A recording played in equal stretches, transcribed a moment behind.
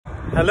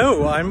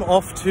Hello, I'm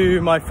off to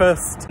my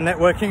first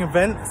networking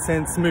event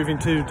since moving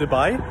to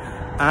Dubai,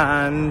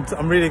 and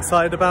I'm really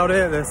excited about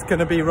it. There's going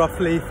to be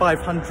roughly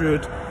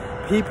 500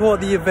 people at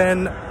the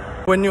event.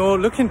 When you're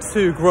looking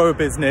to grow a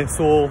business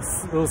or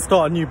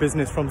start a new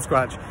business from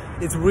scratch,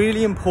 it's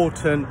really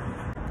important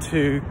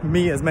to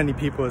meet as many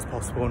people as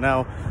possible.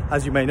 Now,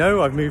 as you may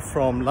know, I've moved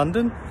from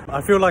London.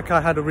 I feel like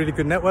I had a really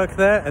good network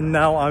there, and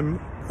now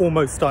I'm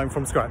almost starting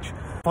from scratch.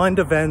 Find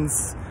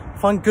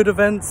good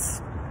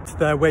events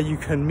there where you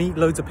can meet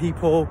loads of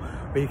people,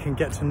 where you can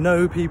get to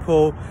know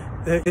people.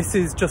 This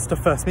is just a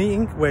first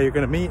meeting where you're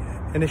going to meet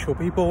initial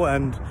people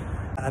and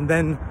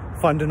then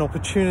find an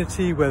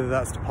opportunity, whether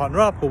that's to partner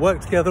up or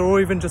work together or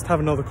even just have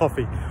another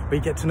coffee where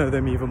you get to know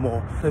them even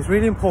more. So it's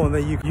really important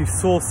that you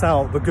source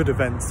out the good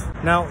events.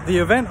 Now, the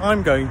event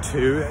I'm going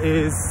to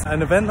is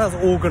an event that's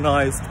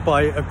organized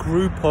by a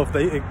group of,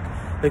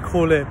 they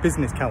call it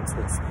business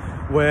councils,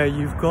 where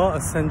you've got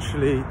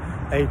essentially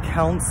a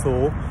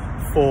council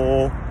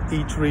for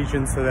each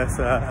region. So there's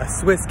a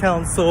Swiss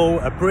council,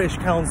 a British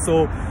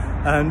council,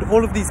 and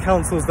all of these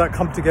councils that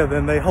come together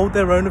and they hold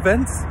their own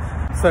events.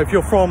 So if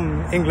you're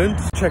from England,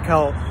 check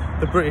out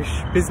the British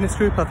Business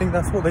Group. I think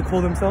that's what they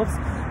call themselves.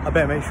 I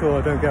better make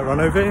sure I don't get run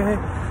over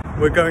here.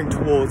 We're going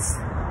towards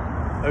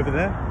over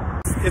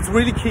there. It's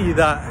really key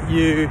that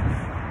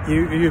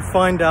you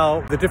find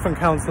out the different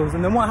councils,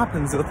 and then what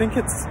happens, I think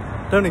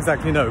don't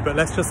exactly know, but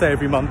let's just say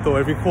every month or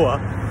every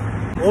quarter,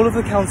 all of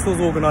the councils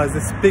organize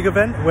this big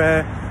event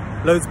where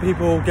loads of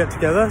people get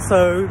together.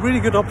 So really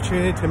good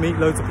opportunity to meet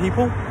loads of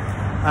people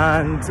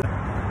and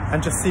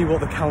just see what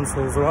the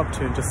councils are up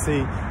to and just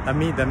see and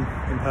meet them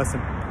in person.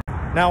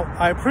 Now,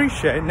 I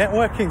appreciate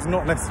networking's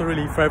not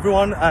necessarily for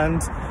everyone, and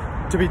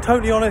to be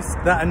totally honest,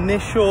 that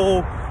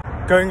initial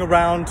going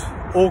around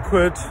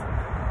awkward,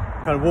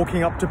 kind of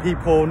walking up to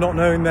people, not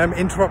knowing them,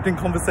 interrupting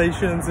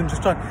conversations and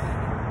just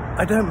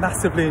I don't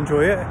massively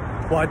enjoy it.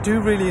 What I do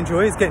really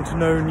enjoy is getting to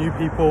know new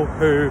people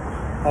who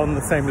are on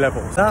the same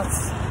level.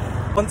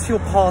 Once you're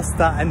past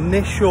that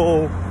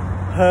initial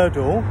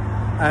hurdle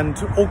and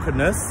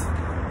awkwardness,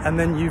 and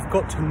then you've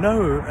got to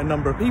know a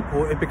number of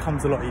people, it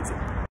becomes a lot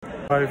easier.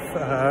 I've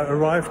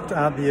arrived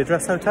at the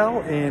address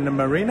hotel in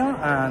Marina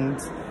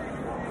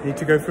and need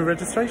to go through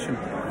registration.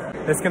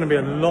 There's going to be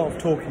a lot of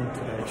talking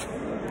today.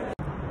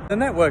 The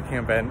networking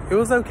event, it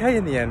was okay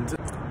in the end.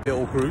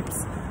 Little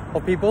groups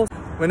of people.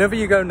 Whenever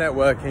you go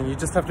networking, you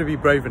just have to be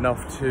brave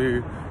enough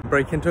to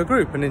break into a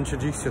group and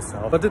introduce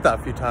yourself. I did that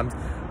a few times,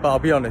 but I'll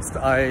be honest,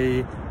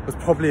 I was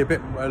probably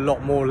a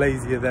lot more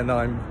lazier than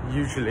I'm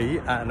usually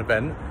at an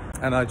event,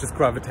 and I just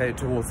gravitated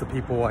towards the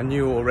people I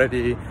knew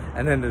already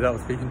and ended up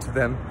speaking to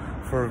them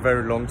for a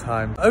very long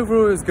time.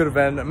 Overall, it was a good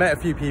event. I met a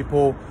few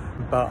people,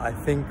 but I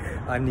think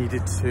I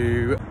needed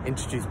to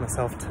introduce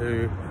myself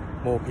to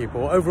more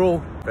people.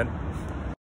 Overall, event.